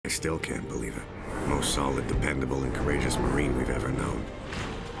still can't believe it. Most solid, dependable, and courageous Marine we've ever known.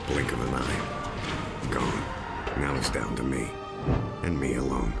 Blink of an eye. Gone. Now it's down to me. And me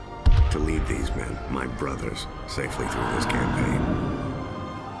alone. To lead these men, my brothers, safely through this campaign.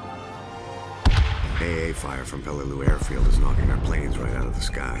 AA fire from Peleliu airfield is knocking our planes right out of the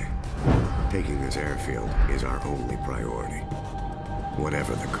sky. Taking this airfield is our only priority.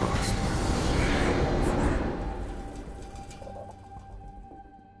 Whatever the cost.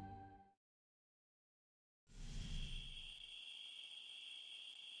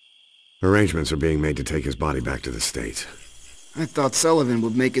 Arrangements are being made to take his body back to the States. I thought Sullivan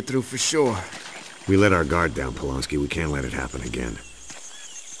would make it through for sure. We let our guard down, Polonsky. We can't let it happen again.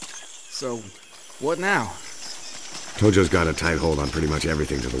 So, what now? Tojo's got a tight hold on pretty much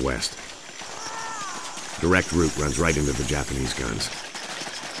everything to the west. Direct route runs right into the Japanese guns.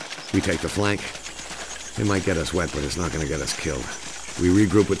 We take the flank. It might get us wet, but it's not gonna get us killed. We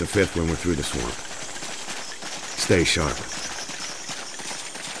regroup with the 5th when we're through the swamp. Stay sharp.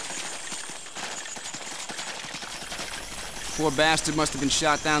 Poor bastard must have been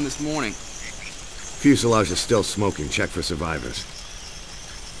shot down this morning. Fuselage is still smoking. Check for survivors.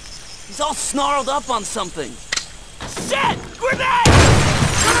 He's all snarled up on something. Shit! Grenade!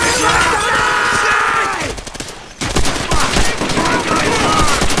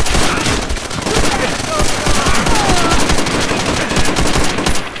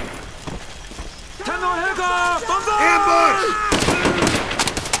 Ambush!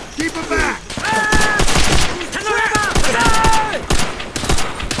 Keep him back!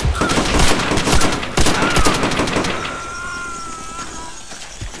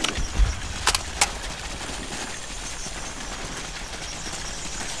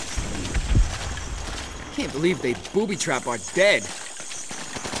 Can't believe they booby-trap our dead.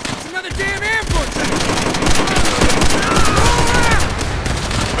 It's another damn ambush!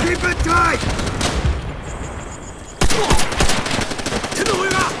 Keep it tight!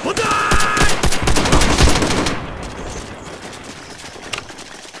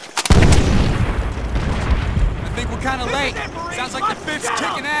 I think we're kinda late. Sounds like the 5th's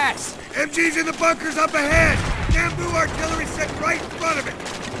kicking ass. MG's in the bunkers up ahead! Bamboo artillery set right in front of it!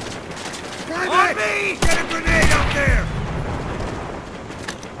 On me! Get a grenade up there!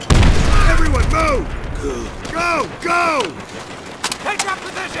 Everyone move! Go! Go! Take up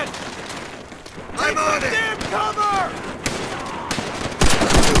position! I'm on it! Damn cover!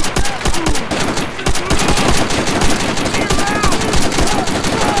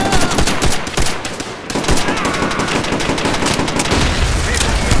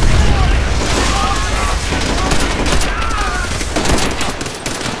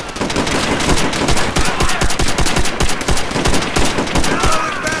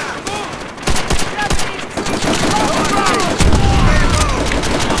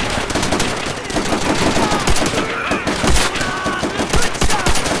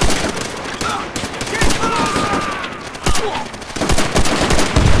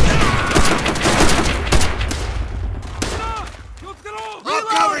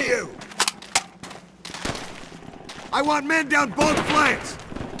 I want men down both flanks!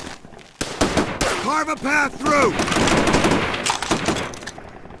 Carve a path through!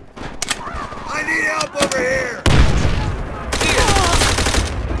 I need help over here!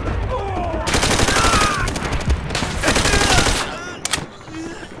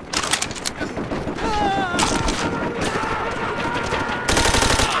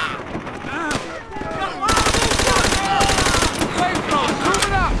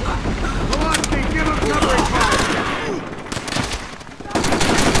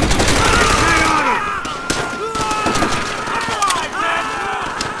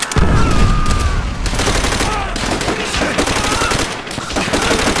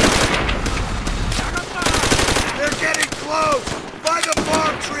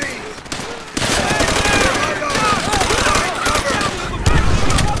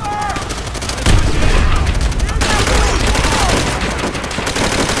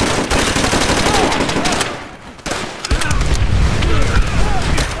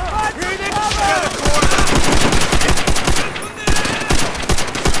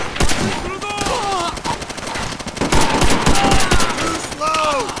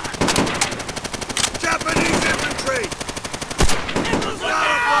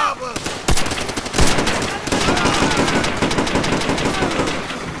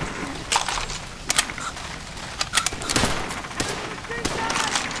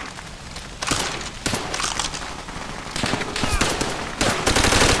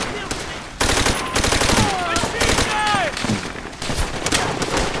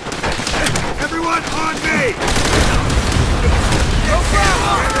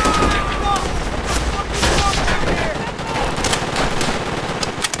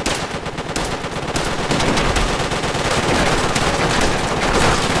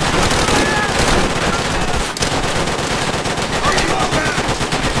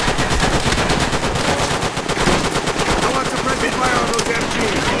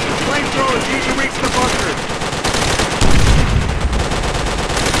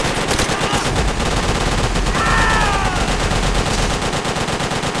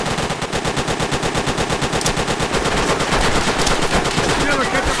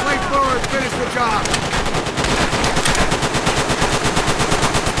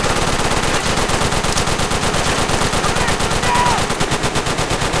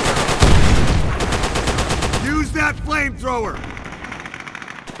 flamethrower!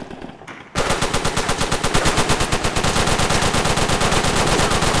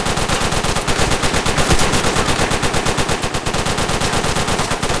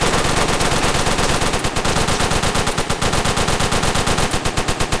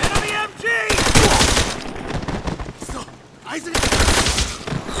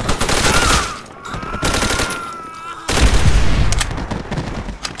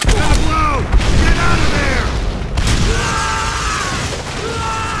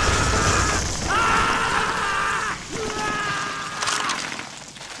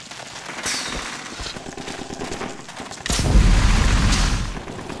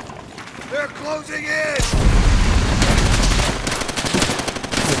 They're closing in!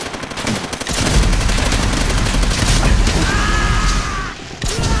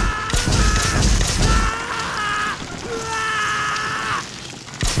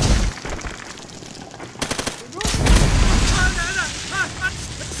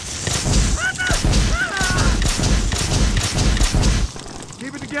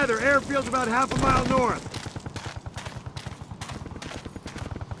 Keep it together. Airfield's about half a mile north.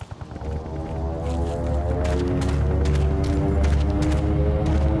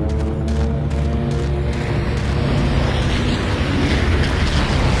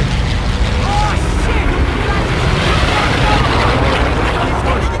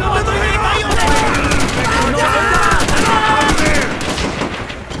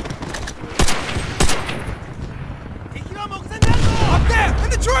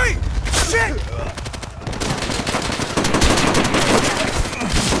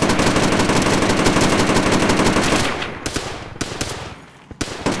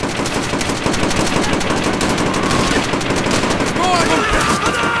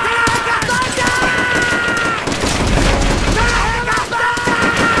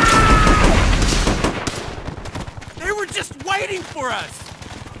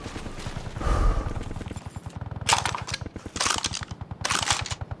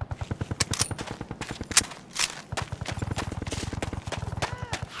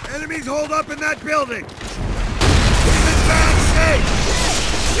 Enemies hold up in that building! Keep it back safe!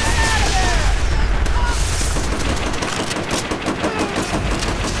 Get out of there!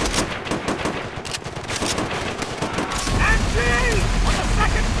 MG! On the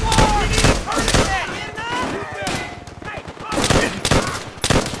second floor! We need a permit!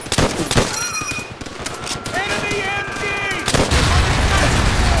 Enemy MG!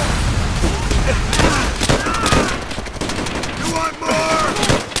 You want more?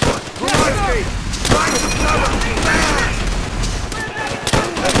 Polonsky! Find some cover! Fast!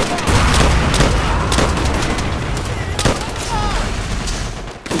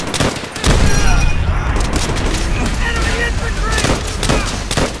 Enemy infantry!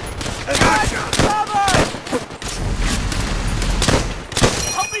 Gotcha! Cover!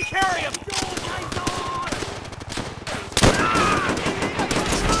 Help me carry him!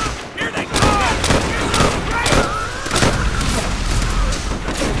 Here they come!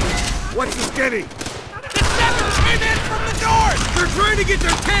 What's the skinny? The Sevens came in from the north! They're trying to get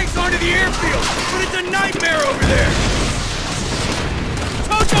their tanks onto the airfield, but it's a nightmare over there!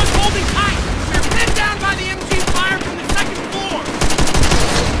 Tojo's holding tight! We're pinned down by the MG fire from the second floor!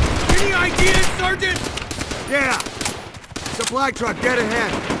 Any ideas, Sergeant? Yeah! Supply truck, dead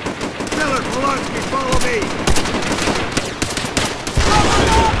ahead! Miller, Polonsky, follow me!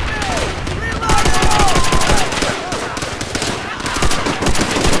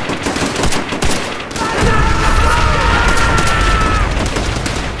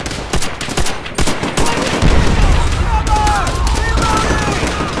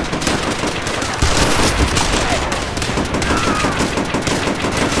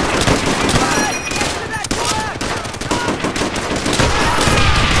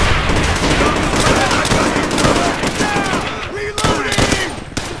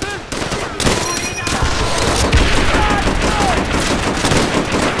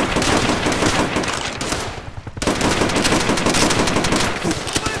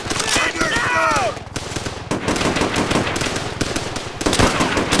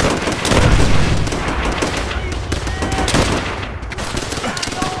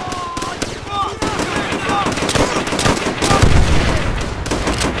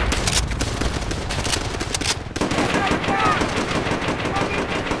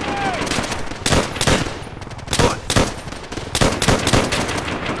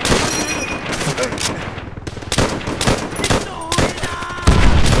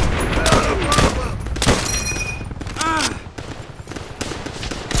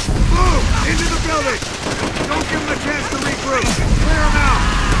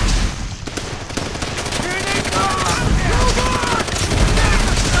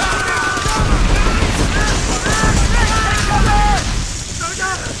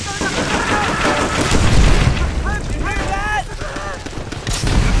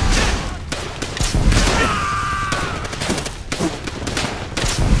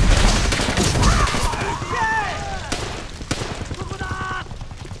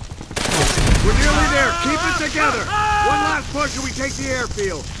 take the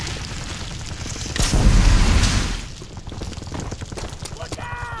airfield. Look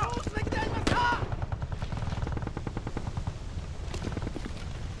out!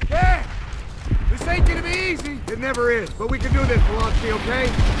 Yeah! This ain't gonna be easy. It never is, but we can do this, Polonsky, okay?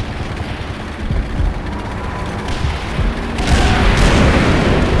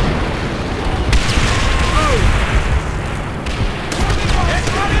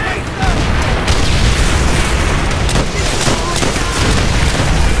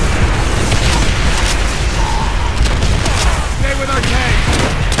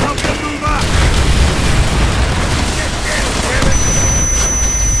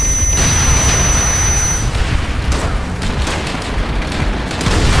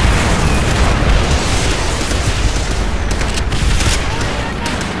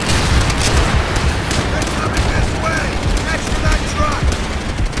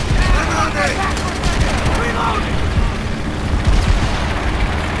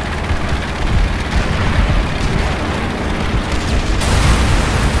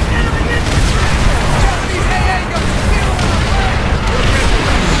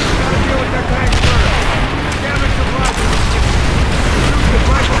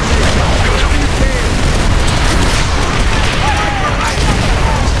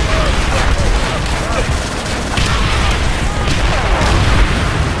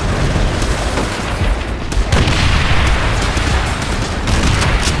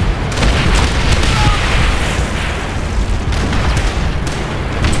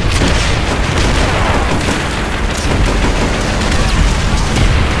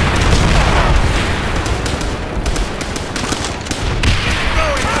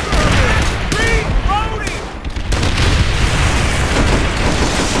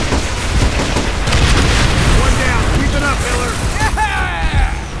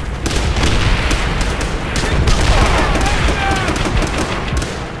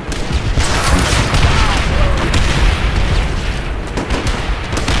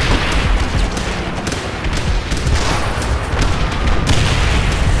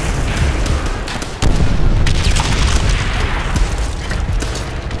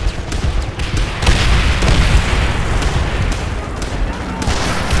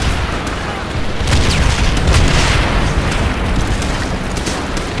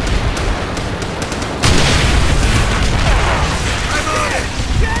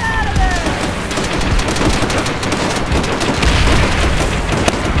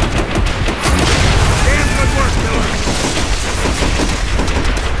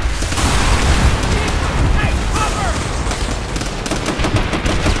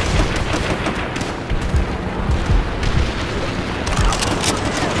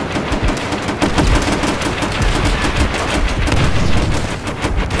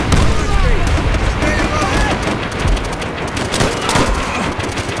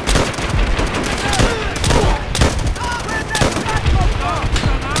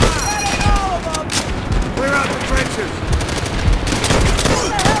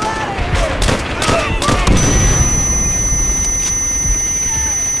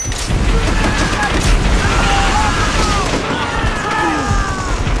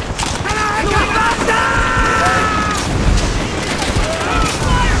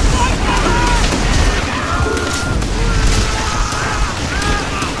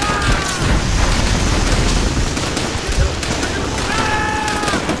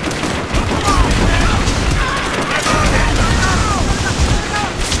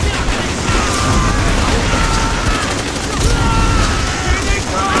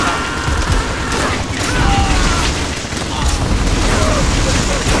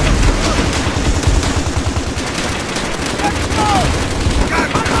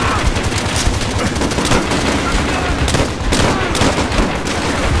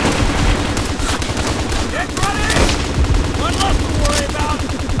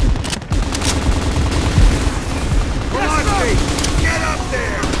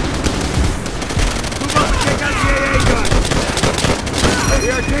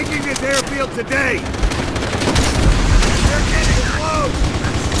 today! They're getting close!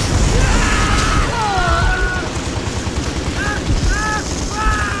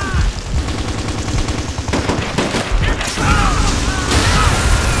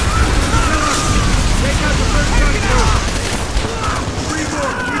 Take out the first gun first! 3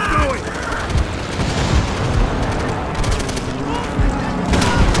 more, keep going!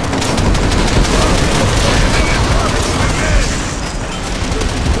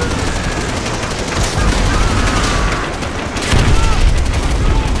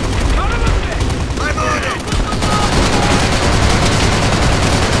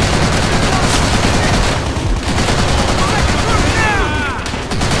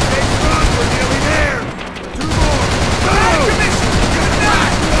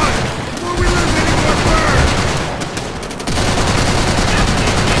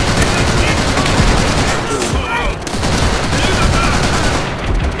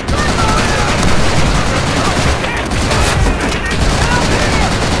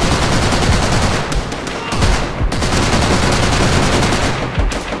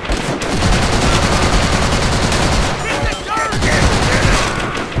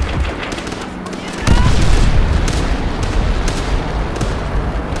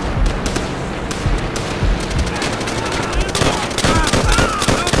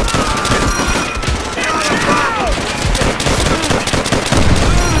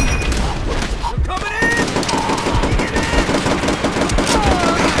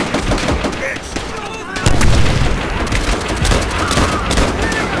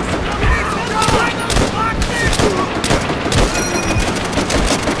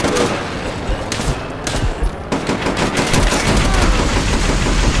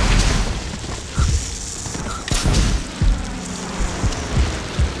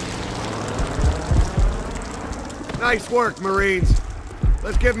 Nice work, Marines.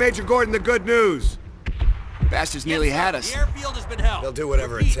 Let's give Major Gordon the good news. Bastards nearly had us. The airfield has been held. They'll do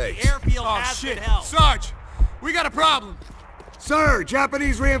whatever Repeat, it takes. The airfield Oh, has shit. been held. Sarge, we got a problem. Sir,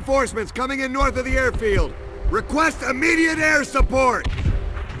 Japanese reinforcements coming in north of the airfield. Request immediate air support.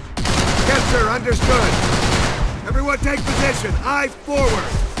 Yes, sir, understood. Everyone take position. Eyes forward.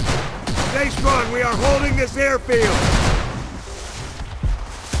 Stay strong. We are holding this airfield.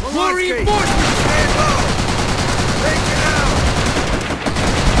 More Polonsky, reinforcements! stay low. Take it out.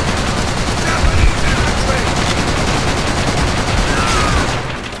 Japanese infantry.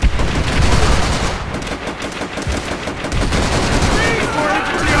 More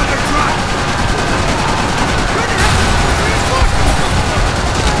infantry on the truck.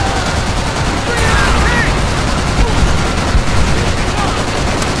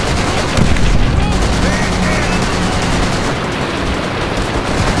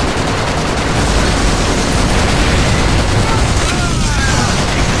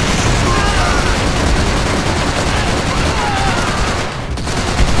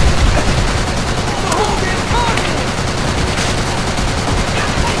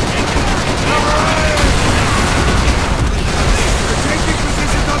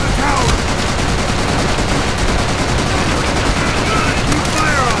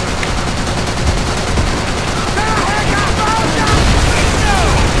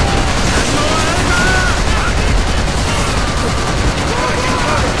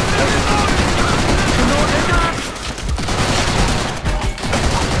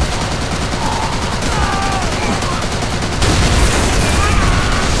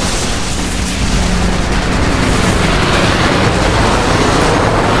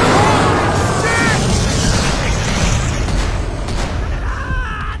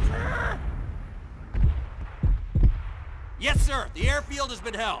 Yes, sir. The airfield has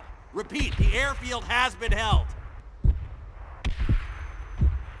been held. Repeat, the airfield has been held.